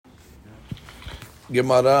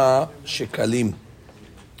Gemara Shekalim,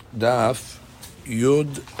 Daf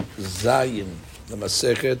Yud Zayin. The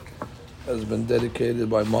Masechet has been dedicated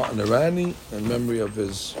by Martin Irani in memory of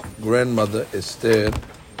his grandmother Esther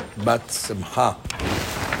Bat Simcha.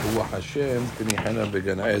 Huwa Hashem Kinihana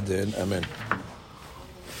Began Eden. Amen.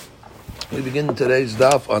 We begin today's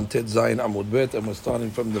Daf on Tet Zayin Amud Bet, and we're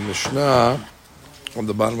starting from the Mishnah on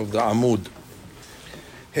the bottom of the Amud.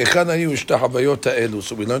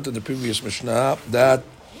 So we learned in the previous Mishnah that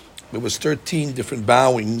there was 13 different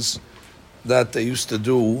bowings that they used to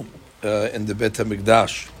do in the Bet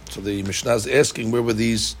HaMikdash. So the Mishnah is asking, where were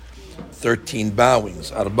these 13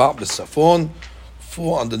 bowings? Arba' b'Safon,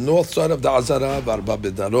 4 on the north side of the Azara, Arba'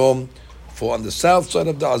 b'Darom, 4 on the south side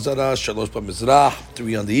of the Azara, 3 b'Mizrach,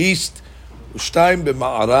 3 on the east, Ushtayim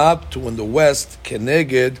b'Ma'arab, 2 in the west,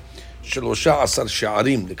 Keneged, 13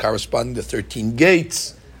 Sha'arim, the corresponding to 13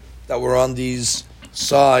 gates that were on these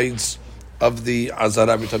sides of the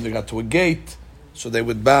Azara. Every time they got to a gate, so they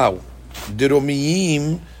would bow.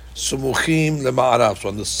 Diromiyim sumuchim le'ma'arav. So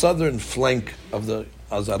on the southern flank of the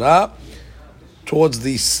Azara, towards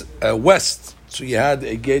the west, so you had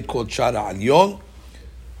a gate called Shara Alyon.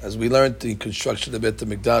 As we learned, the construction of Bet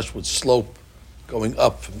HaMikdash would slope going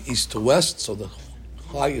up from east to west, so the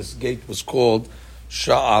highest gate was called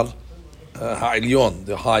Sha'ar Ha'ilyon,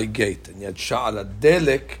 the high gate. And you had Sha'ar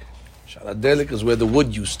Adelek. Sha'ar Adelek is where the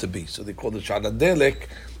wood used to be. So they called it Sha'ar Adelek,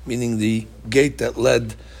 meaning the gate that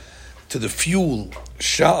led to the fuel.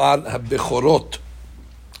 Sha'ar HaBechorot.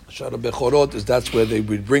 Sha'ar HaBechorot is that's where they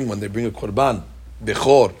would bring, when they bring a Korban,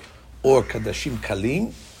 Bechor, or Kadashim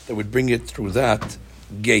Kalim, they would bring it through that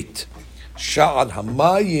gate. Sha'ar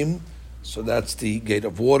HaMayim, so that's the gate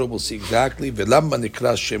of water. We'll see exactly. Ve'lamma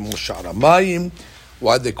nikra shemo Sha'ar HaMayim.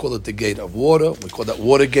 Why they call it the gate of water? We call that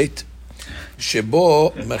water gate.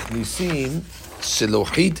 Shebo mechnisim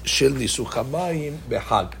selohit shel nisuk hamayim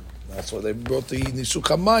behag. That's why they brought the nisuk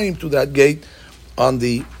hamayim to that gate on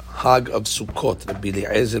the Hag of Sukkot. Rabbi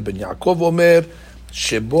Eliezer ben Yaakov Omer,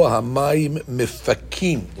 shebo hamayim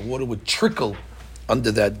mefakim. The water would trickle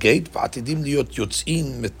under that gate. Va'atidim liot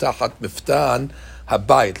yotzin metachat miftan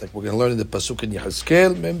habayit. Like we're going to learn in the pasuk in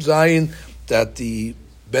Yehezkel Mem Zayin, that the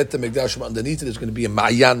Bet HaMikdash underneath it is going to be a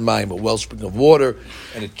ma'yan mayim, a wellspring of water,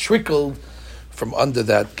 and it trickled from under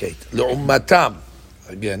that gate. Le'ummatam,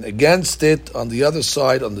 again, against it, on the other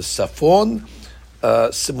side, on the Safon,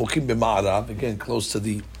 Simukim b'Ma'arav, again, close to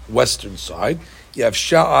the western side, you have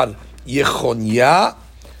Sha'ar Yechonya.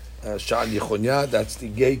 Sha'ar Yechonya, that's the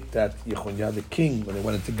gate that Yechonya, the king, when they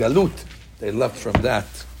went into Galut, they left from that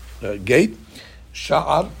gate.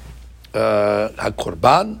 Sha'ar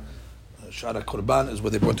HaKorban. Sha'ar HaKorban is where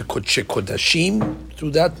they brought the Kodesh Kodashim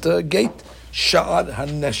through that gate. Sha'ar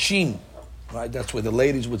HaNashim, right? That's where the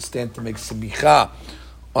ladies would stand to make simicha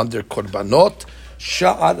on their korbanot.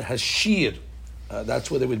 Sha'ar HaShir, that's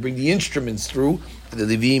where they would bring the instruments through for the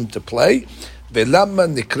Levim to play. Ve'lamma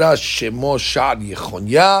nikra shemo Sha'ar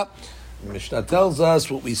Yechonya. The Mishnah tells us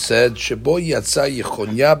what we said. Shebo yatsa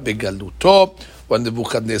Yechonya begaluto, when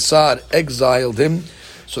Nebuchadnezzar exiled him.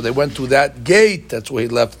 So they went to that gate. That's where he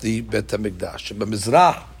left the Bet HaMikdash.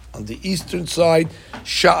 B'Mizrach, on the eastern side,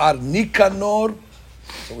 Sha'ar Nikanor.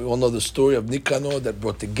 So we all know the story of Nikanor that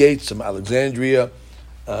brought the gates from Alexandria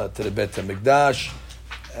to the Bet HaMikdash.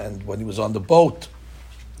 And when he was on the boat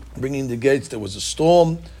bringing the gates, there was a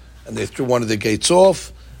storm, and they threw one of the gates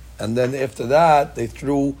off. And then after that, they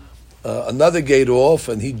threw another gate off,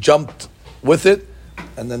 and he jumped with it.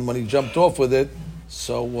 And then when he jumped off with it,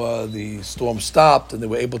 so the storm stopped, and they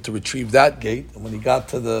were able to retrieve that gate. And when he got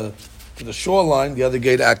to the shoreline, the other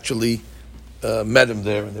gate actually met him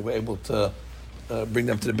there, and they were able to bring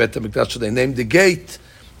them to the Bet HaMikdash. So they named the gate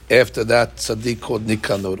after that tzaddik called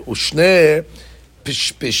Nikanor. Ushne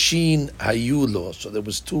pishpeshin hayulo. So there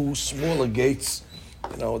was 2 smaller gates,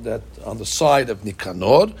 that on the side of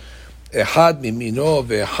Nikanor. Ehad mimino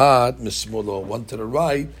ve'ehad mismolo. One to the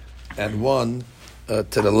right and one to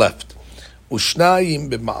the left. Ushnayim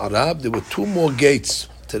b'Ma'arav, there were 2 more gates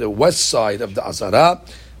to the west side of the Azara.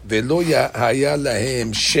 Ve'lo haya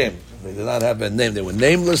lahem shem. They did not have a name; they were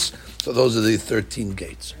nameless. So those are the 13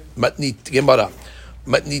 gates. Gemara,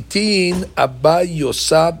 Matnitin Abba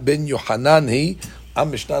Yosef ben Yohanan. Our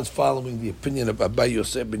Mishnah is following the opinion of Abba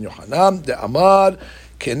Yosef ben Yohanan. The Amar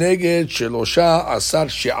Keneged Shelosha Asar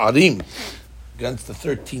She'arim, against the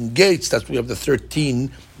 13 gates. That's why we have the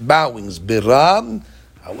 13 bowings. Biram.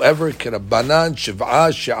 However, Kerabanan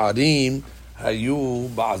Shiv'a Sha'arim Hayu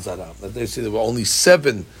Ba'azara. They say there were only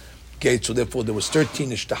 7 gates, so therefore there was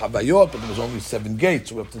 13 Ishtahavayot, but there was only 7 gates.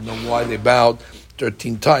 So we have to know why they bowed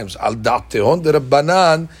 13 times. Al Da'tehon de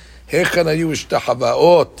Rabbanan Hechan Hayu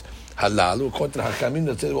Ishtahavaot halalu. According to the Hakamim,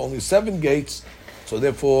 that said there were only 7 gates. So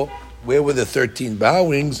therefore, where were the 13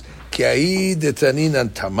 bowings? Ki'ai detanin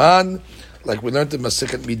and taman, like we learned in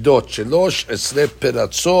Masechet Midot. Shelosh esre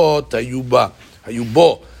peratzot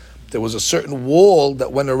hayubo. There was a certain wall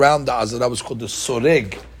that went around the Azara, was called the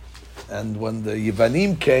Soreg. And when the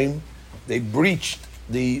Yevanim came, they breached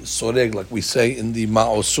the Soreg, like we say in the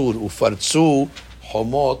Ma'osur, Ufartzu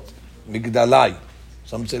Homot Migdalai.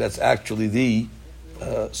 Some say that's actually the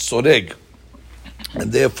Soreg.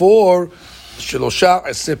 And therefore, Shelosha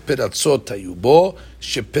Ese Peratzot Hayubo,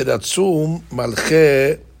 Sheperatzum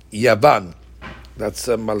Malche Yavan. That's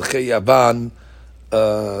Malche Yavan,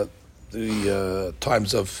 the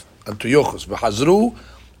times of Antiochus. V'hazru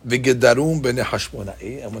v'gedarum b'nei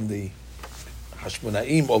Hashmonaim. And when the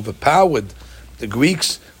Hashmonaim overpowered the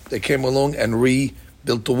Greeks, they came along and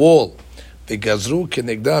rebuilt the wall. V'gazru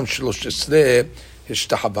kenegdam shlosh esrei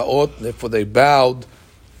hishtahavaot. Therefore they bowed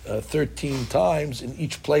 13 times in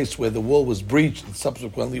each place where the wall was breached and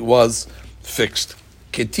subsequently was fixed.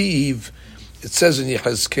 Ketiv, it says in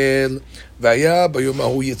Yechezkel, Vaya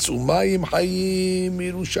bayomahu yitzu mayim hayim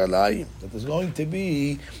Yerushalayim, that there's going to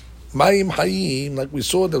be mayim hayim, like we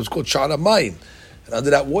saw, that was called Shara Mayim. And under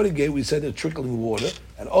that water gate, we said a trickling water,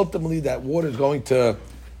 and ultimately that water is going to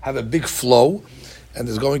have a big flow, and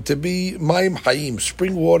there's going to be mayim hayim,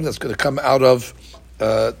 spring water that's going to come out of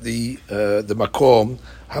the makom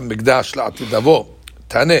hamikdash la'atidavo.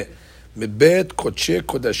 Taneh mebet kodshe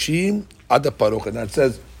kodashim ad haparoch. And that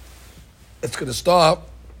says it's going to start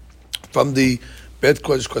from the Bet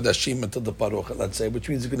Kodesh Kodashim until the Paroch, let's say, which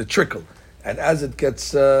means it's going to trickle. And as it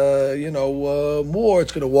gets, more,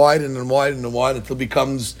 it's going to widen and widen and widen until it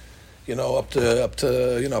becomes, up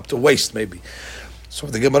to waist maybe. So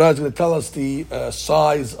the Gemara is going to tell us the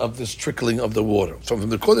size of this trickling of the water. So from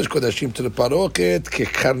the Kodesh Kodashim to the Parochet,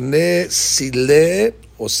 Kekarne Sile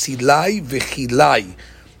or Silai Vechilai.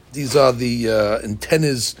 These are the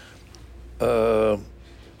antennas of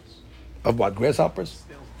what? Grasshoppers?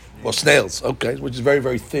 Or snails, okay, which is very,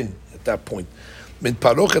 very thin at that point. Min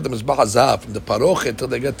parochet the Mizbach HaZahav, from the parochet until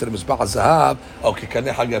they get to the Mizbach HaZahav, okay,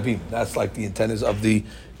 kaneh hagavim, that's like the antennas of the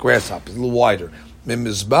grasshoppers, a little wider. Min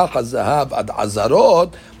Mizbach HaZahav ad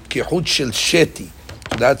azarot, kehut shel sheti.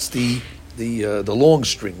 That's the long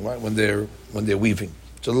string, right, when they're weaving.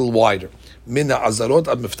 It's a little wider. Min azarot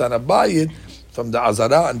ad miftan habayit, from the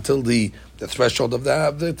azara until the threshold of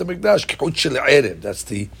the mikdash, kehut shel erev. That's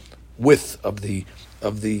the width of the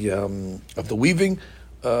weaving,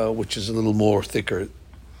 which is a little more thicker.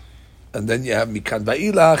 And then you have mikan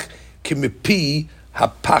va'ilach kimipi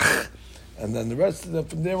hapach, and then the rest of them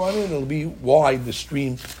from there on in, it'll be wide, the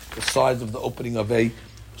stream, the size of the opening of a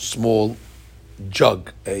small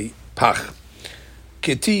jug, a pach.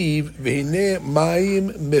 Ketiv v'hine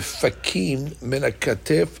mayim mefakim min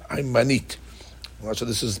hakatef haymanit. So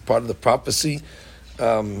this is part of the prophecy.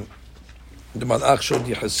 The Malach showed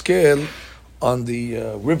Yechezkel on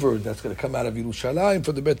the river that's going to come out of Yerushalayim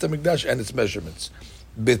for the Beit HaMikdash and its measurements.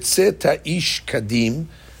 Betzeh ta'ish kadim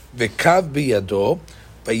v'kav biyado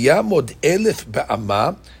v'yamod 1,000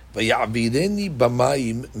 ba'ama v'ya'vireni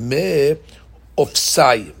b'mayim me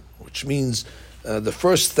ofsayim, which means the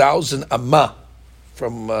first 1,000 amma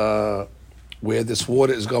from where this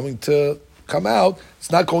water is going to come out,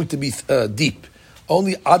 it's not going to be deep.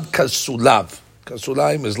 Only ad kasulav.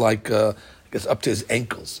 Kasulayim is like, I guess, up to his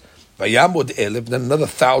ankles. Vayamod 1,000, then another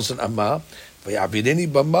 1,000 amma. Vayavireni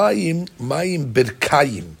b'mayim mayim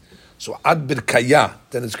birkayim. So ad birkaya,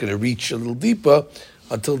 then it's going to reach a little deeper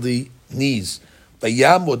until the knees.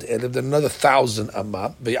 Vayamod 1,000, then another 1,000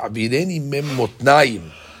 amma. Vayavireni mem motnayim,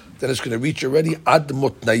 then it's going to reach already ad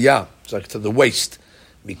motnaya, it's like to the waist.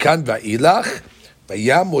 Mikan va'ilach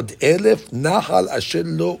vayamod 1,000 nahal asher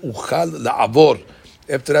lo uchal la'avor.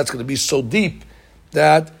 After that's going to be so deep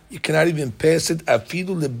that you cannot even pass it.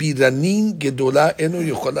 Afidu lebiranin gedola eno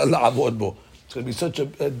yochal la'avor bo. It's going to be such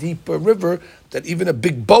a deep river that even a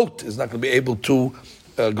big boat is not going to be able to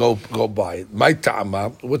go by it. My ta'ama,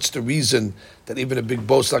 what's the reason that even a big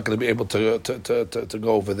boat's not going to be able to go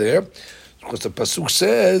over there? Because the pasuk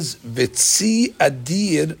says, "Vetzi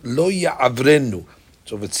adir lo ya'avrenu."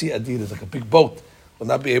 So Vetzi adir is like a big boat, will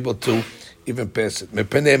not be able to even pass it.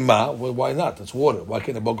 Mepene ma, well, why not? It's water. Why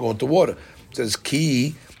can't a boat go into water? It says,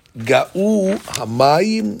 Ki ga'u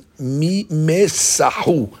hamayim mi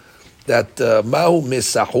mesahu. That mahu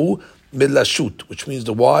mesahu milashut, which means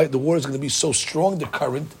the water is going to be so strong, the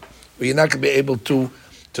current, but you're not going to be able to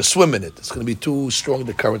swim in it. It's going to be too strong,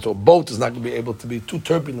 the current. So a boat is not going to be able to be too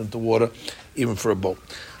turbulent, the water, even for a boat.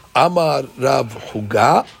 Amar Rav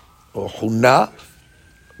Huga, or Huna,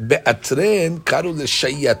 Be'atren karu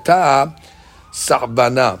l'shayata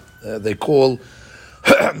sa'bana. They call,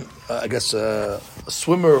 I guess, a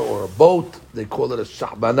swimmer or a boat, they call it a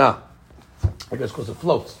sa'bana. I guess because it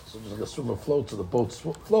floats. So just like a swimmer floats, or the boat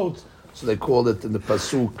floats, so they call it in the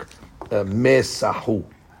pasuk mesahu.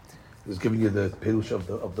 He's giving you the perush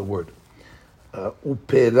of the word.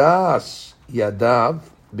 Uperas yadav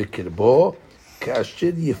bekirbo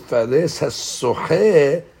kasher yifares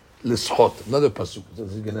hasohe lischot. Another pasuk. So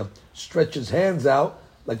he's going to stretch his hands out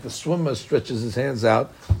like the swimmer stretches his hands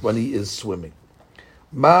out when he is swimming.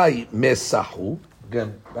 Mai mesahu.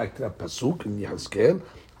 Again, back to that pasuk in Yehezkel.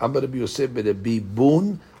 Amar Rabbi Yosef Rabbi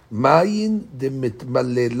Bun Mayin de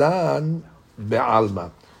mitmalelan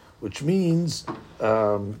be'alma, which means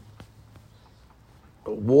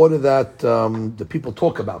water that the people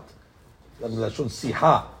talk about. The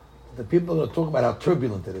people are going to talk about how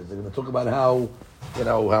turbulent it is. They're going to talk about how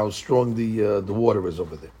strong the water is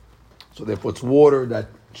over there. So therefore, it's water that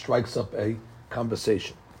strikes up a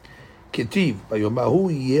conversation. Ketiv Bayomahu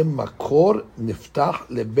yem makor niftach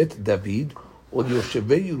lebet David.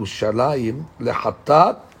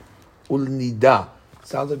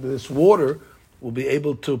 Sounds like this water will be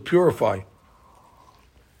able to purify.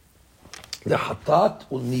 Lehatat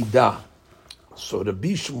ulnida. So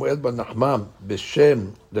Rabbi Shmuel ben Nachman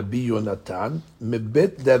b'shem Rabbi Yonatan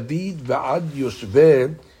mebet David v'ad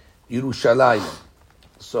Yoshvei Yerushalayim.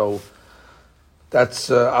 So that's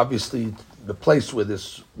obviously the place where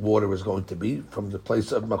this water is going to be, from the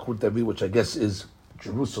place of Malchut David, which I guess is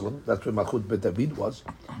Jerusalem. That's where Malchut Bet David was.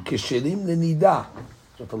 Kishelim lenida.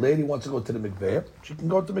 So if a lady wants to go to the mikveh, she can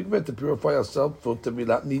go to the mikveh to purify herself for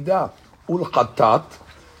tevilat nida. Ul chatat.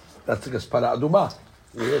 That's like a para aduma.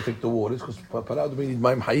 You don't take the waters because para aduma need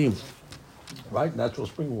mayim hayim, right? Natural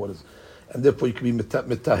spring waters, and therefore you can be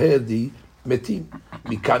metaher the metim.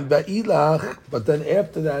 Mikan ba'ilach. But then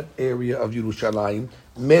after that area of Yerushalayim,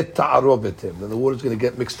 meta'arovetem. Then the water is going to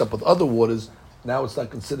get mixed up with other waters. Now it's not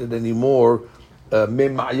considered anymore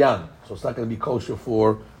ma'yan, so it's not going to be kosher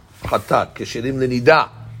for hatat. Kesherim lenida.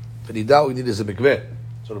 For nida, all you need is a mikveh,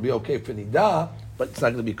 so it'll be okay for nida, but it's not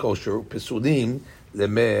going to be kosher pesulim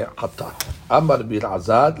leme hatat. Amar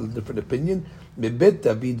Bil'azad, different opinion. Mebet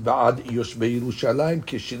David va'ad yoshvei Yerushalayim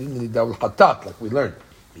kesherim lenida ul hatat, like we learned.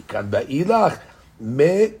 Mikan ba'ilach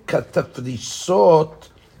me katafrisot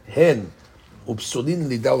hen. Upsulin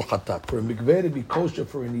nida ul hatat. For a mikveh to be kosher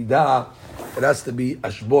for a nida, it has to be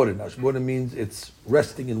ashborin. Ashborin means it's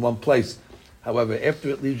resting in one place. However, after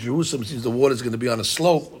it leaves Jerusalem, since the water is going to be on a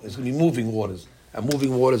slope, it's going to be moving waters. And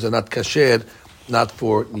moving waters are not kasher, not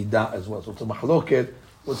for nida as well. So it's a mahloket.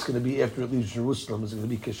 What's going to be after it leaves Jerusalem? Is it going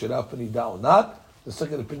to be kasher for nida or not? The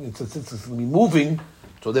second opinion says since it's going to be moving,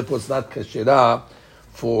 so therefore it's not kasher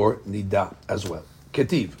for nida as well.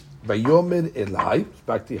 Ketiv. Vayomer Elai,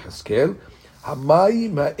 back to Yehezkel.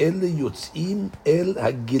 Hamayim ha'ele yotzim el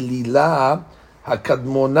hagilila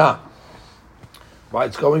hakadmona. Right,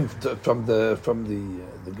 it's going from the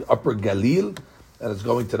upper Galil, and it's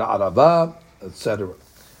going to the Arava, etc.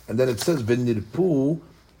 And then it says v'nirpu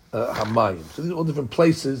hamayim. So these are all different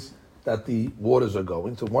places that the waters are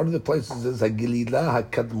going. So one of the places is hagilila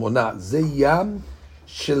hakadmona zeyam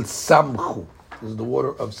shel samchu. This is the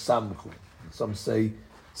water of samchu. Some say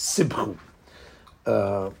sibchu.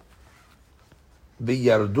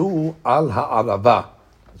 V'yardu al ha'arava.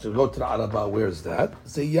 So go to the Arava, where is that?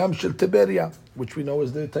 It's Yam Shel Tiberia, which we know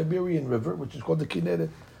is the Tiberian River, which is called the Kinneret.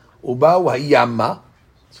 Ubau ha'yama.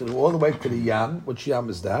 So all the way to the Yam. Which Yam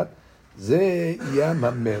is that? Ze Yam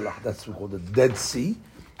ha'melach. That's what we call the Dead Sea,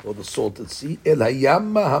 or the Salted Sea. El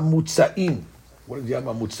ha'yam ha'mutzaim. What is Yam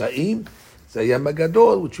ha'mutzaim? It's a Yam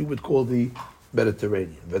ha'gadol, which we would call the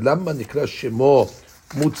Mediterranean. Ve'lamma nikra shemo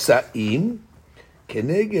mutzaim.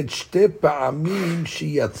 Keneged shte pa'amim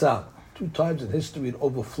shiyatza. 2 times in history it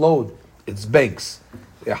overflowed its banks.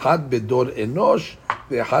 Echad bedor enosh,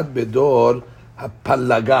 ve'echad bedor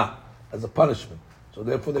hapalaga, as a punishment. So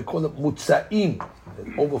therefore they call it mutzaim.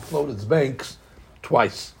 It overflowed its banks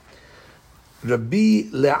twice. Rabbi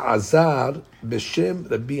Le'azar b'shem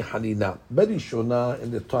Rabbi Hanina. Berishona,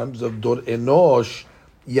 in the times of Dor Enosh,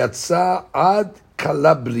 yatsa ad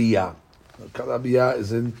Calabria. Calabria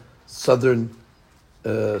is in southern,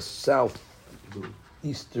 south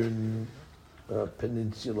eastern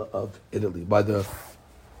peninsula of Italy, by the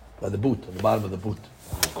boot, on the bottom of the boot,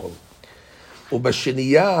 we call it.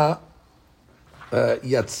 Ubashiniya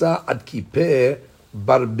yatsa ad Kippur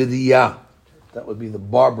Barbaria. That would be the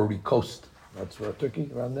Barbary coast. That's where Turkey,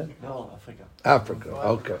 around there? No, Africa. Africa,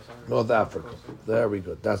 okay. North Africa. There we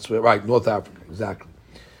go. That's where, right, North Africa, exactly.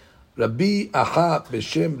 Rabbi Aha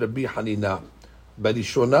b'shem Rabbi Hanina.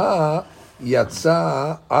 Barishona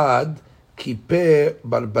yatsa ad kipe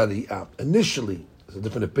barbaria. Initially, it's a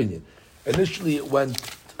different opinion. Initially, it went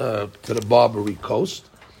to the Barbary coast,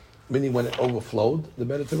 meaning when it overflowed the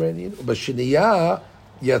Mediterranean. B'shiniya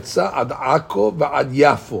yatsa ad Akko v'ad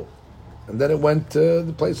Yafo. And then it went to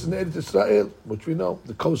the place in Eretz Israel, which we know,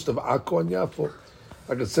 the coast of Akko and Yafo.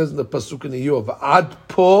 Like it says in the Pasuk in the Yomi, ad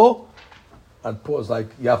po is like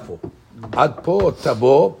Yafo. Ad po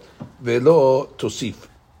tabo velo tosif.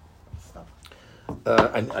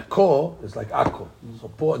 And Akko is like Akko. So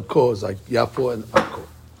po and ko is like Yafo and Akko.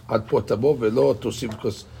 Ad po tabo velo tosif,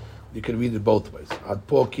 because you can read it both ways. Ad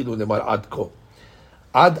po kilu nemar ad ko.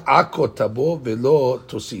 Ad Akko tabo velo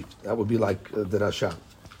tosif. That would be like the Rasha.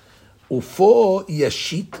 Ufo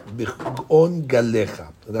yashit b'gon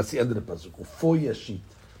galecha. That's the end of the pasuk. Ufo yashit.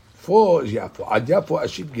 Fo is Yafo. Ad Yafo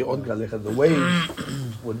ashit b'gon galecha. The waves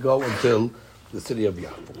would go until the city of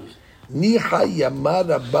Yafo. Niha yama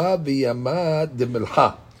rabba v'yama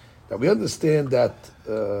demilcha. Now we understand that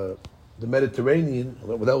the Mediterranean,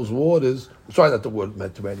 with those waters, sorry, not the word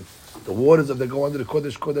Mediterranean, the waters, if they go under the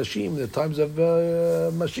Kodesh Kodashim, in the times of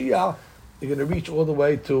Mashiach, they're going to reach all the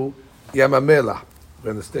way to Yamamela. We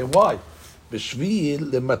understand why.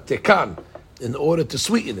 B'shvil lematekan, in order to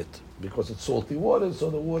sweeten it, because it's salty water, so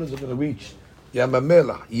the waters are going to reach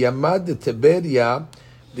Yamamela. Yama de Tiberia,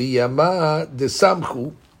 the Yama de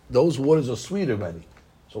Samchu, those waters are sweet already.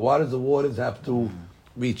 So why does the waters have to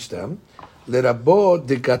reach them? Lerabo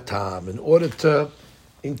de Gatam, in order to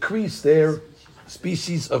increase their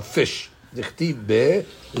species of fish. Dichtiv be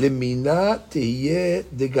lemina tiye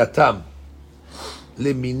de Gatam.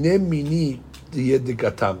 Lemine mini even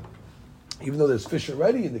though there's fish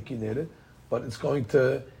already in the Kinneret, but it's going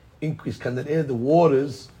to increase. The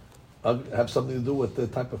waters have something to do with the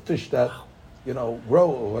type of fish that grow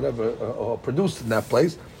or whatever or produced in that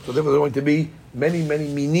place. So there are going to be many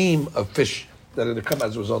minim of fish that are going to come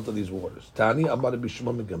as a result of these waters. Tani Amar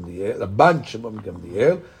Bishimon Gamliel, Rabban Shimon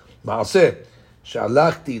Gamliel, Maaseh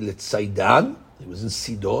Shalachti letzaidan. He was in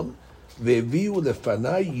Sidon. והביאו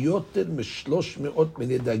לפניי יותר מ300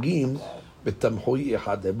 מיני דגים בתמחוי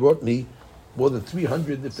אחד. They brought me more than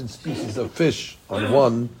 300 different species of fish on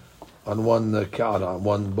one ka'ara, on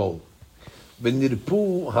one bowl.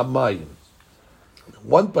 ונרפו המים.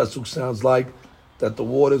 One pasuk sounds like that the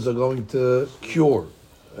waters are going to cure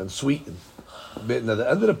and sweeten. Now the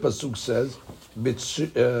end of the pasuk says,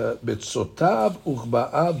 בתסותיו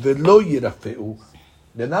וחבאה ולא ירפאו.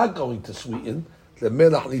 They're not going to sweeten.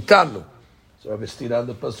 למלח ניתנו. So Rabbi Stira on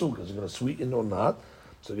the pasuk, is it going to sweeten or not?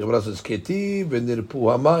 So the Gemara says, Keti v'nirpu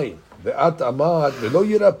hamayim ve'at amad ve'lo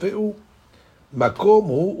yirapeu makom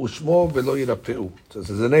hu ushmo ve'lo yirapeu. So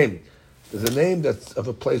there's a name. There's a name that's of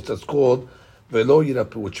a place that's called ve'lo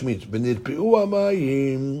yirapeu, which means v'nirpeu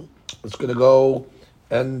hamayim. It's going to go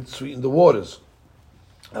and sweeten the waters.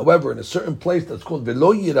 However, in a certain place that's called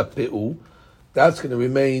ve'lo yirapeu, that's going to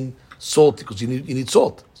remain salty because you need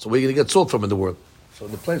salt. So where are you going to get salt from in the world? So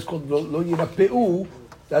the place called Lo Yirapeu,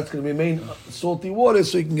 that's going to remain salty water,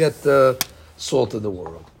 so you can get salt in the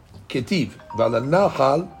world. Ketiv,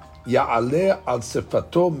 Valanachal Ya'aleh al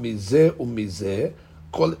sefato mizeh umizeh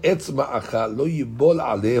kol etz ma'achal lo yibol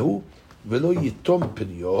alehu velo yitom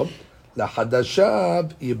piryo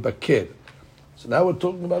lahadashav yibaker. So now we're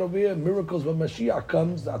talking about over here miracles when Mashiach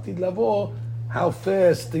comes, the Atid Lavo, how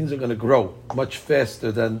fast things are going to grow, much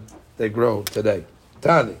faster than they grow today.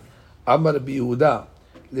 Tani, Amar Yehuda,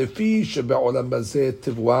 Lefi shebe'olam hazeh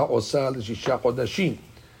tivua osa l'shisha chodashim.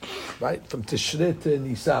 Right, from Tishrei to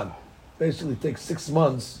Nisan, basically takes 6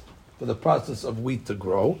 months for the process of wheat to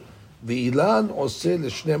grow. V'ilan oseh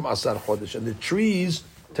l'shnem asar chodesh, and the trees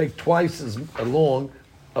take twice as long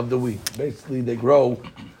of the wheat. Basically, they grow,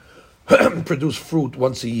 produce fruit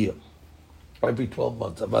once a year, every 12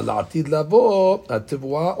 months. Aval la'atid lavo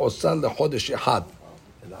hativua osa l'chodesh echad.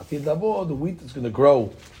 And Atid Lavo, the wheat is going to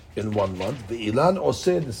grow in 1 month. The Ilan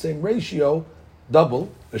Oseh, the same ratio,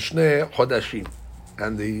 double, Shnei Chodashim.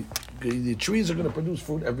 And the trees are going to produce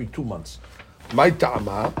fruit every 2 months. My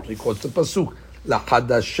ta'ama, he quotes the pasuk, La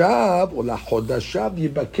Hadashav or La Chodashav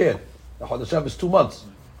Yibaker. La Chodashav is 2 months.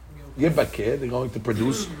 Yibaker, they're going to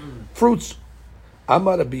produce fruits.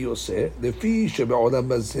 Amar Rabbi Yosef, Lefi shebe'olam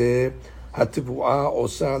hazeh הטבועה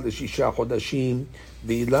עושה ל6 חודשים,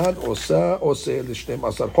 ואילן עושה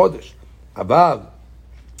ל12 חודש. אבל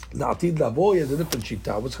לעתיד לבוא, יש a different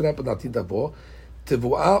שיטה. What's going to happen לעתיד לבוא?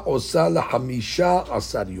 טבועה עושה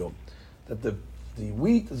ל15 יום. That the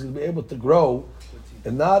wheat is going to be able to grow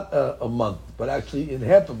in not a month, but actually in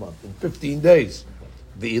half a month, in 15 days.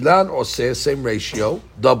 ואילן עושה, same ratio,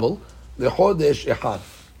 double, לחודש אחד.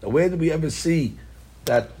 Now where do we ever see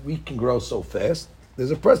that wheat can grow so fast? There's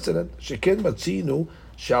a precedent. Sheken matzinu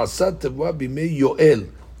She'asad tevua b'mei Yoel.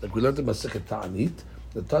 Like we learned in Masechet Ta'anit,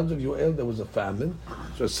 the times of Yoel there was a famine.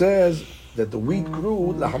 So it says that the wheat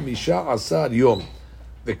grew lahamisha asar yom,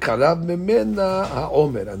 v'karav memena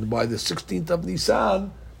ha'omer. And by the 16th of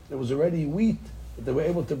Nisan, there was already wheat that they were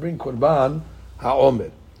able to bring korban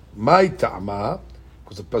ha'omer. My ta'ama,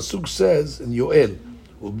 because the pasuk says in Yoel,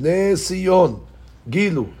 ubnei Sion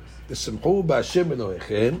gilu v'simchu b'Hashem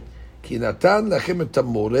Elohechem ki natan lachem et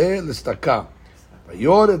hamoreh l'staka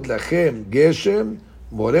v'yored lachem geshem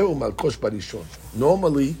moreh u'malkosh barishon.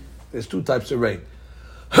 Normally, there's two types of rain.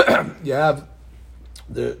 You have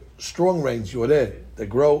the strong rains, yoreh, that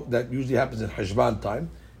grow, that usually happens in Heshvan time,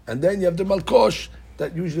 and then you have the malkosh,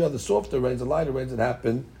 that usually are the softer rains, the lighter rains that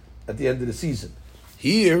happen at the end of the season.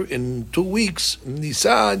 Here, in 2 weeks, in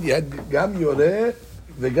Nisan, you had Gam Yoreh,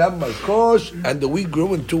 the Gam Malkosh, and the wheat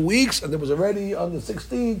grew in 2 weeks, and it was already on the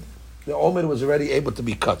 16th, the Omer was already able to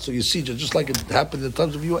be cut. So you see, just like it happened in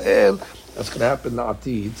terms of Yoel, that's going to happen in the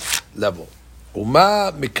Atid level.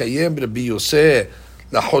 Uma Mikayem Rabbi Yoseh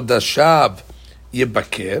Lachodashav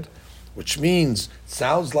Yebaker, which means,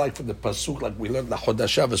 sounds like from the Pasuk, like we learned,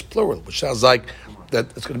 Lachodashav is plural, which sounds like that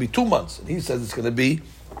it's going to be 2 months. And he says it's going to be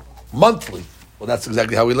monthly. Well, that's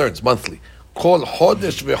exactly how he learns, monthly. Kol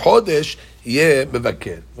chodesh v'chodesh yeh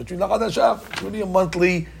mevaker. Which means lachodashav. It's really a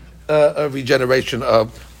monthly regeneration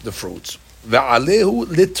of the fruits. Ve'alehu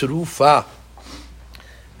litrufa.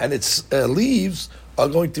 And its leaves are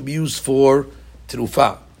going to be used for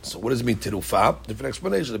terufa. So what does it mean, terufa? Different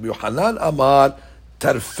explanation. Rabbi Yohanan Amar,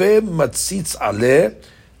 tarfe matzitz aleh,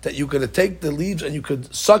 that you're going to take the leaves and you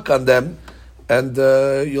could suck on them and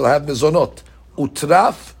you'll have mezonot.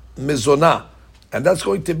 Utraf mezonah. And that's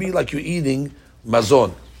going to be like you're eating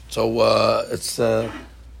mazon. So it's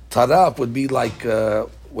taraf would be like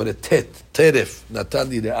with a terif,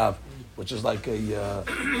 natali de'av, which is like a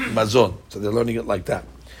mazon. So they're learning it like that.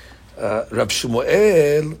 Rav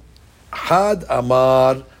Shmuel had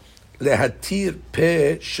amar lehatir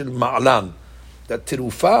pe shel ma'lan. That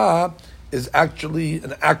tirufa is actually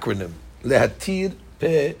an acronym. Lehatir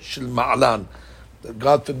pe shel ma'lan.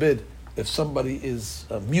 God forbid, if somebody is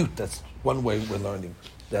mute, that's one way we're learning,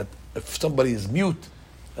 that if somebody is mute,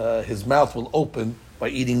 his mouth will open by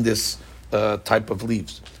eating this type of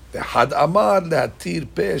leaves. And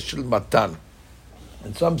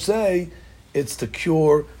some say it's to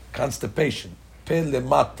cure constipation. Pe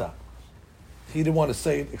lemata. He didn't want to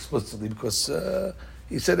say it explicitly because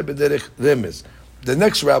he said it b'derech remez. The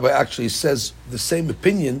next rabbi actually says the same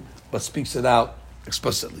opinion but speaks it out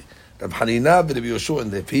explicitly. Rav Hanina v'Rav Yoshua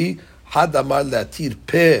and Levi had amar latir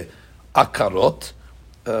pe akarot.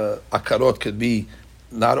 Akarot could be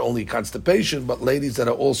not only constipation, but ladies that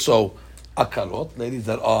are also akarot, ladies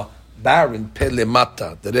that are barren, pe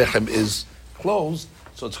lemata. The rechem is closed,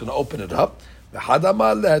 so it's going to open it up. Had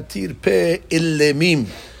amar latir pe illemim.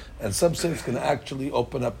 And some say it's going to actually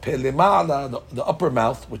open up pe lemala, the upper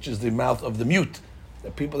mouth, which is the mouth of the mute.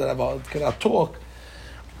 The people that cannot talk,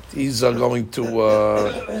 these are going to,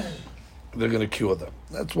 they're going to cure them.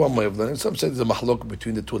 That's one way of learning. Some say there's a mahlok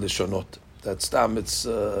between the two leshonot. That's tam, it's,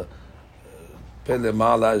 pe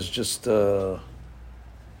lemala is just, pe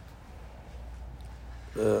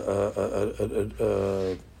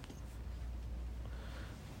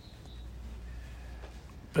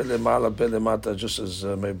lemala, pe lemata, just as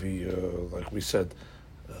maybe, like we said,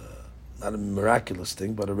 not a miraculous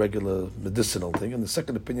thing, but a regular medicinal thing. And the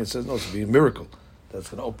second opinion says, no, it's going to be a miracle. That's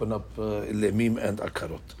going to open up ilemim and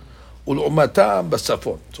akarot. Ul'umatam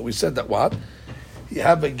basafon. So we said that what? You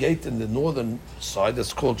have a gate in the northern side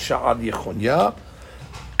that's called Sha'ar Yechonya.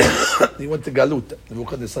 He went to Galut.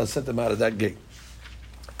 Nebuchadnezzar sent him out of that gate.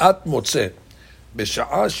 At Motzeh.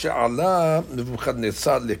 B'sha'a she'ala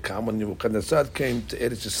Nebuchadnezzar lekam. When Nebuchadnezzar came to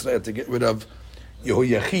Eretz Yisrael to get rid of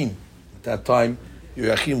Yehoiachin. At that time,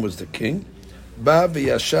 Yehoiachin was the king. Ba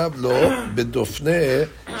v'yashav lo bedofneh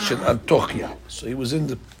shel Antochia. So he was in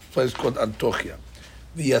the place called Antochia.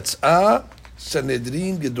 V'yatz'a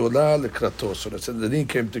Sanhedrin gedola lekrato. So the Sanhedrin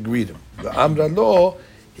came to greet him. V'amra lo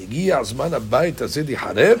higia azman habayit hazeh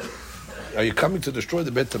lihareb. Are you coming to destroy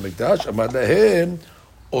the Beit HaMikdash? Amar lahem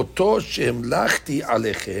oto shehamlachti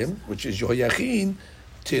alechem, which is Yehoiachin,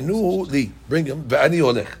 tenu li, bring him. Ve'ani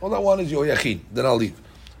olech. All I want is Yehoiachin. Then I'll leave.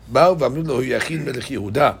 Ba'u v'amru lo Yehoiachin melech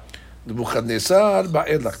Yehuda. Nebuchadnezzar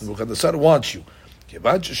ba'elach. Nebuchadnezzar wants you.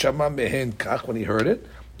 Kevan sheshama mehen kach, when he heard it,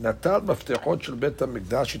 natal maftechot shel Beit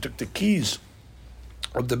HaMikdash. He took the keys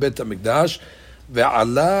of the Beit HaMikdash.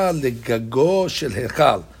 Ve'ala legago shel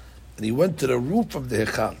hechal. And he went to the roof of the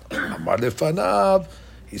hechal. Amar lefanav.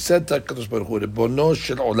 He said to HaKadosh Baruch Hu, Ribono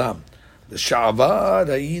shel olam, l'sha'avar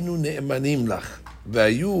hayinu ne'emanim lach,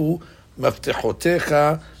 v'hayu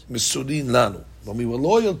maftechotecha mesudin lanu. When we were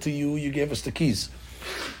loyal to you, you gave us the keys.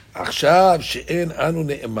 עכשיו שאין אנו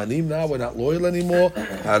נאמנים, now we're not loyal anymore,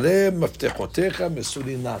 הרי מפתחותיך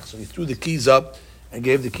מסודין לך. So he threw the keys up and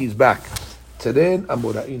gave the keys back. Teren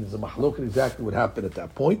amora'in is a mahloket exactly what happened at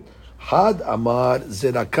that point. Had amar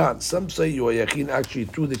zerakan. Some say Yoyachin actually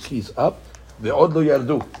threw the keys up. Ve'od lo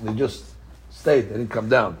yardu. They just stayed. They didn't come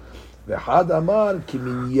down. Ve'had amar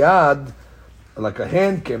kimin yad, like a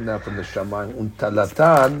hand came down from the shamayim.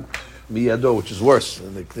 Untalatan miyado, which is worse.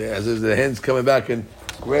 As if the hand's coming back and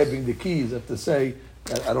grabbing the keys, have to say,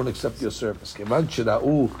 I don't accept your service. Keman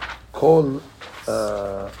shira'u kol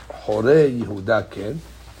horei Yehuda ken.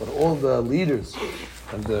 But all the leaders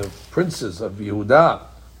and the princes of Yehuda,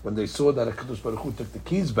 when they saw that HaKadosh Baruch Hu took the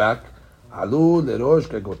keys back, alu lerosh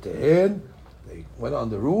gagotehen, they went on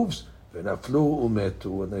the roofs, v'naflu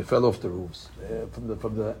umetu, and they fell off the roofs from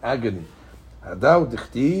the agony. Hadav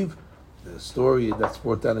dichtiv, the story that's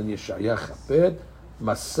brought down in Yeshaya Chaped,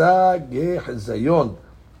 Masa Geh Zayon.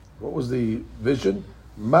 What was the vision?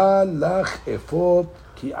 Ma lach efod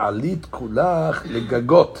ki alit kulach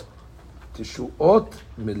legagot. Tishuot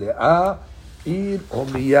Milea Ir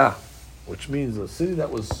Omiya, which means the city that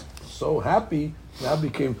was so happy now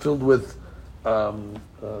became filled with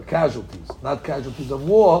casualties. Not casualties of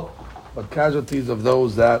war, but casualties of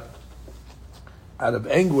those that, out of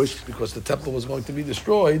anguish, because the temple was going to be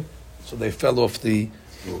destroyed, so they fell off the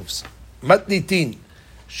roofs. Matnitin,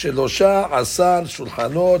 Shelosha Asar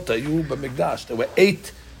Shulchanot Ayu B'Mikdash. There were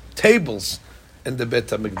 8 tables in the Bet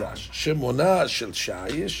HaMikdash. Shemona Shel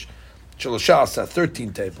Shayish,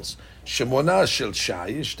 13 tables. Shemona Shel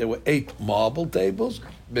Shayish, there were 8 marble tables.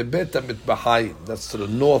 Bebet HaMitbahayim, that's to the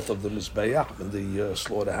north of the Mizbeach, in the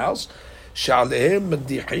slaughterhouse. Sha'alehem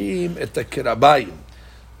Medihim Et HaKirabayim.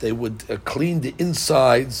 They would clean the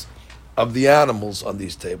insides of the animals on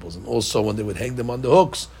these tables. And also when they would hang them on the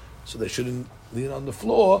hooks, so they shouldn't lean on the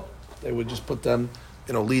floor, they would just put them,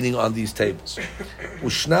 leaning on these tables.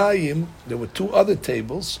 Ushnayim, there were 2 other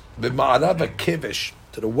tables. B'ma'arav HaKevesh,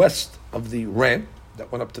 to the west of the ramp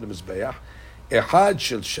that went up to the Mizbeach. Ehad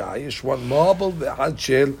shel shayish, 1 marble, ve'ehad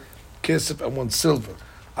shel kesef, and 1 silver.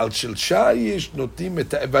 Al shel shayish notim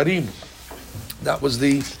et ha'evarim. That was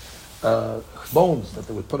the bones that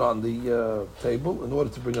they would put on the table in order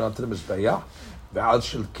to bring it onto the Mizbeach. Ve'al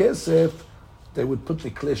shel kesef, they would put the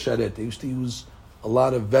klei sharet. They used to use a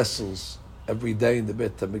lot of vessels every day in the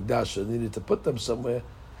Bet HaMikdash, so they needed to put them somewhere.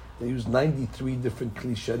 They used 93 different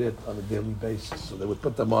kli sharet on a daily basis. So they would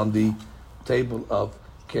put them on the table of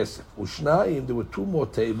kesef. Ushnayim, there were 2 more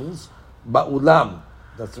tables. Ba'ulam,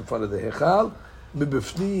 that's in front of the hechal.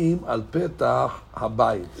 Mibifnim al petach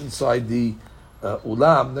habayit, inside the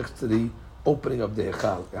ulam, next to the opening of the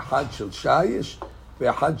hechal. Ehad shel shayish,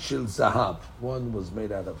 ve'ehad shel zahab. One was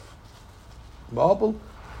made out of marble,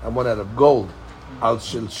 and 1 out of gold. Al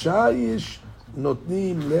shel shayish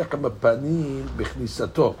notnim lechem panim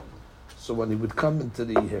b'chnisato. So when he would come into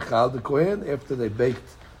the Hechal, the Kohen, after they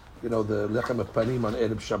baked, the lechem panim on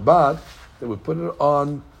Erev Shabbat, they would put it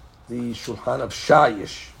on the shulchan of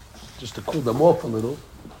shayish, just to cool them off a little,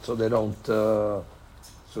 so they don't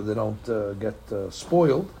get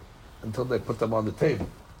spoiled until they put them on the table.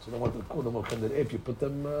 So they want to cool them off, and then if you put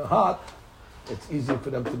them hot, it's easier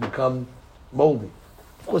for them to become moldy.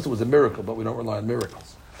 Of course, it was a miracle, but we don't rely on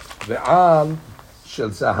miracles. Ve'al shel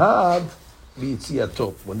zahav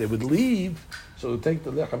b'yitziato. When they would leave, so they would take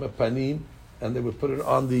the lechem panim and they would put it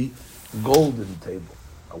on the golden table.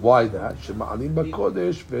 Why that? Shema'alim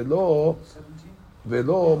b'kodesh ve'lo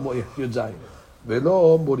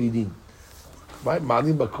moridin. Right?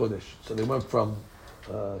 Ma'alim b'kodesh. So they went from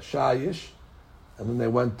shayish, and then they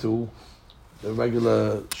went to the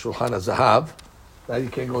regular shulchan zahav. Now you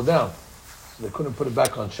can't go down. So they couldn't put it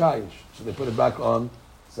back on shayish. So they put it back on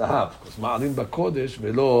zahav. Because ma'alim b'kodesh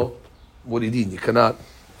ve'lo moridin. You cannot,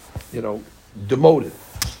 demote it.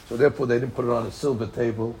 So therefore they didn't put it on a silver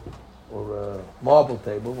table or a marble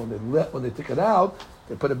table. When they took it out,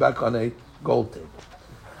 they put it back on a gold table.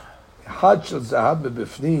 And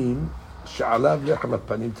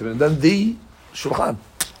then the shulchan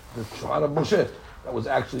of Moshe, that was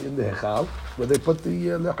actually in the hechal, where they put the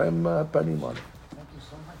lechem panim on it.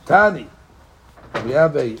 Tani, we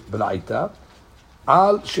have a braita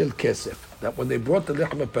al shel kesef, that when they brought the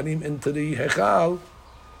lechem panim into the hechal,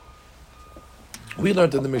 we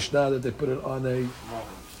learned in the Mishnah that they put it on a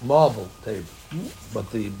marble table.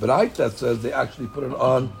 But the braita says they actually put it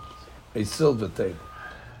on a silver table.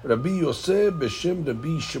 Rabbi Yosef b'shem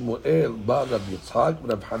Rabbi Shemuel bar Rabbi Yitzchak,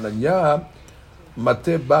 Rabbi Hananya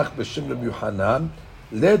Mateh Bach b'shem Rabbi Yohanan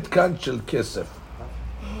led kan shel kesef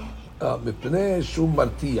mipnei shu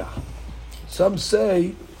martiyah. Some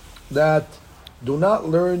say that do not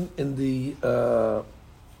learn in the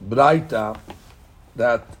Braita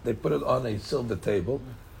that they put it on a silver table,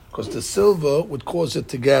 because the silver would cause it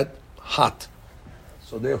to get hot.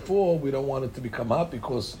 So therefore, we don't want it to become hot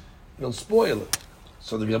because it'll spoil it.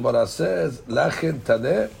 So the Gemara says, Lachen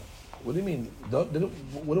Taneh. What do you mean?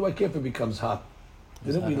 What do I care if it becomes hot?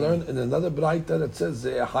 Didn't we learn in another Braita that says,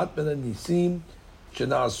 Ze'ahat ben nisim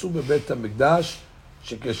shena'asu bebet hamikdash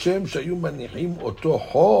shekashem shayu manichim oto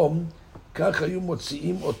hom kach hayu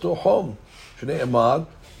motziim oto hom shne'emar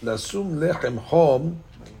lasum lechem hom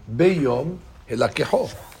beyom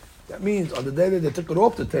helakeho. That means on the day that they took it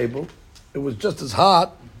off the table, it was just as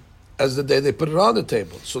hot as the day they put it on the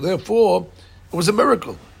table. So therefore, it was a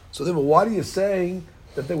miracle. So therefore, why are you saying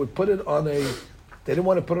that they would put it on they didn't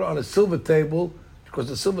want to put it on a silver table, because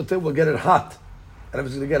the silver table will get it hot. And if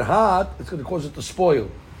it's going to get hot, it's going to cause it to spoil.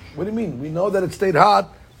 What do you mean? We know that it stayed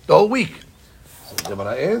hot the whole week. So the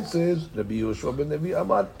Gemara answers, Rabbi Yoshua ben Levi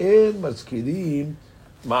Amar, En maskirim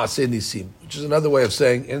ma'aseh nisim, which is another way of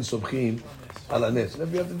saying, En sobchim ala nes. And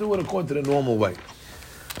if you have to do it according to the normal way.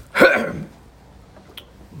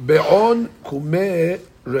 Be'on kumeh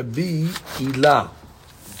Rabbi Ilah.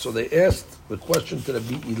 So they asked the question to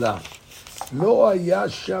Rabbi Ilah. Lo haya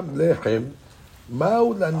sham lechem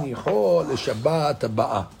ma'u lanicho leshabbat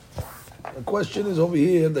haba'ah. The question is over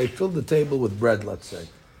here, they filled the table with bread, let's say,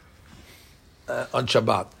 on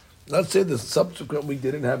Shabbat. Let's say the subsequent week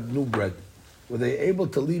they didn't have new bread. Were they able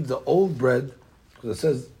to leave the old bread, because it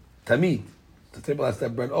says tamid, the table has to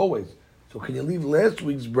have bread always. So can you leave last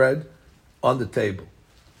week's bread on the table?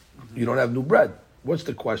 You don't have new bread. What's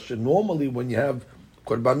the question? Normally when you have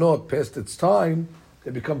korbanot past its time,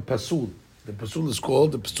 they become pasul. The pasul is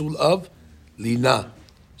called the pasul of lina.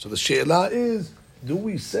 So the she'ela is, do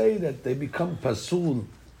we say that they become pasul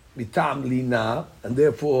mitam lina, and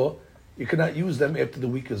therefore you cannot use them after the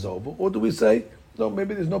week is over? Or do we say, no,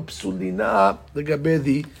 maybe there's no pasul lina, the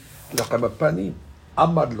gabedi lechem panim.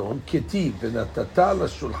 Amar lon ketiv v'natata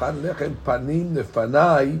l'shulchan lechem panim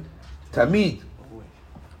lefanai tamid.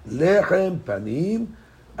 Lechem panim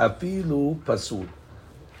afilu pasul.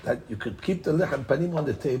 That you could keep the lechem panim on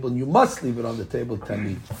the table, and you must leave it on the table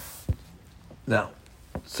tamid. Now,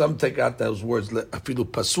 some take out those words afilu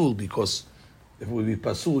pasul, because if it would be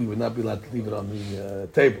pasul, you would not be allowed to leave it on the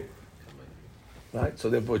table, right? So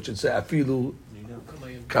therefore, it should say afilu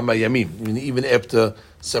kama yamim. I mean, even after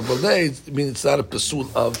several days, I mean it's not a pasul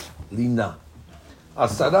of lina.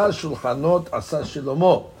 Asara shulchanot asa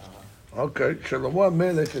Shlomo. Okay, Shlomo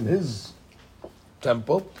Melech in his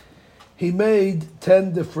temple, he made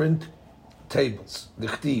 10 different tables.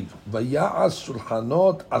 Dichtiv vaya'as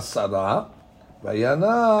shulchanot asara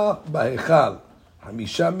vayana ba'hechal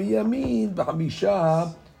hamisha miyamin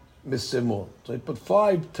v'hamisha misemor. So he put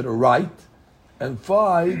 5 to the right and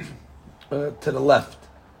 5 to the left.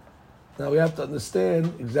 Now we have to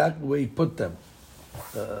understand exactly where he put them.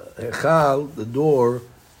 Hechal, the door,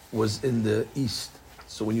 was in the east.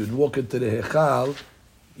 So when you walk into the Hechal,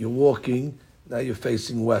 you're walking, now you're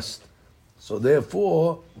facing west. So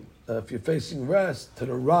therefore, if you're facing west, to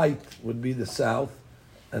the right would be the south,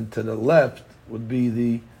 and to the left would be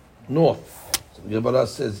the north. So the Gemara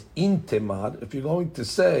says, in temad, if you're going to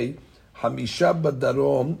say, hamisha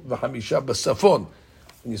b'darom v'hamisha b'safon,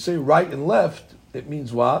 when you say right and left, it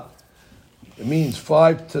means what? It means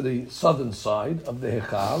 5 to the southern side of the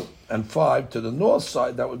Hechal, and 5 to the north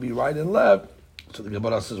side, that would be right and left. So the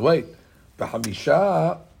Gemara says, wait,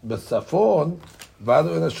 v'hamisha b'safon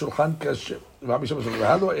v'halo ena shulchan kasher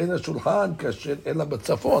v'halo ena shulchan kasher ela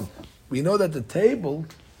b'safon. We know that the table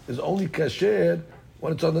is only kasher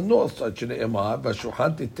when it's on the north side. Shne'emar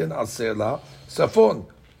v'shulchan titen asela safon.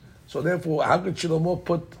 So therefore, how could Shlomo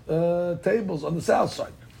put tables on the south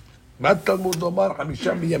side? So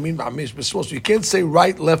you can't say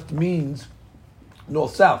right, left means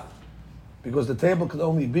north, south, because the table could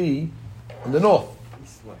only be on the north.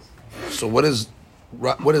 So what is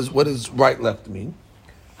right, left mean?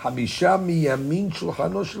 Hamisha miyamin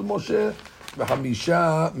shulchano shel Moshe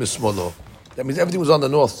v'hamisha mismolo. That means everything was on the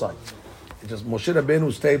north side. It's just Moshe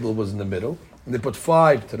Rabbeinu's table was in the middle, and they put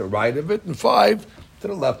 5 to the right of it and 5 to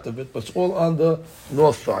the left of it, but it's all on the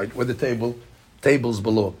north side where the tables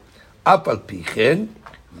belong. Apal pichen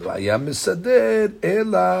lo haya mesader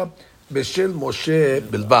ela b'shel Moshe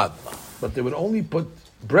bilbad. But they would only put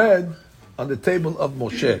bread on the table of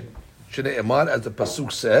Moshe. Shne'emar, as the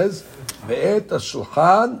pasuk says, ve'et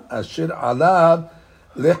hashulchan asher alav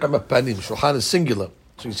lechem hapanim. Shulchan is singular,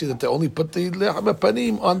 so you see that they only put the lechem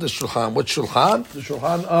hapanim on the shulchan. What shulchan? The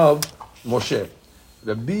shulchan of Moshe.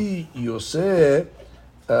 Rabbi Yosef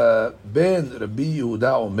ben Rabbi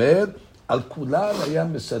Yehuda Omer Al kulan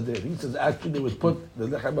hayam misader. He says actually they would put the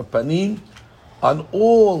lechem panim on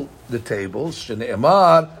all the tables.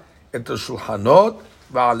 Shene'emar et shulchanot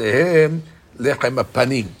va'alehem lechem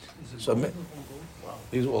panim. So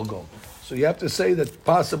these are all gone. So you have to say that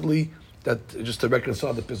possibly that just to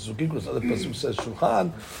reconcile the Pesach because other Pesach says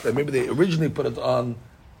shulchan, that maybe they originally put it on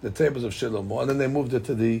the tables of Shlomo and then they moved it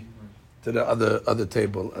to the other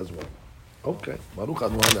table as well. Okay. Baruch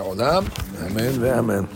Adonai Le'olam. Amen ve'amen.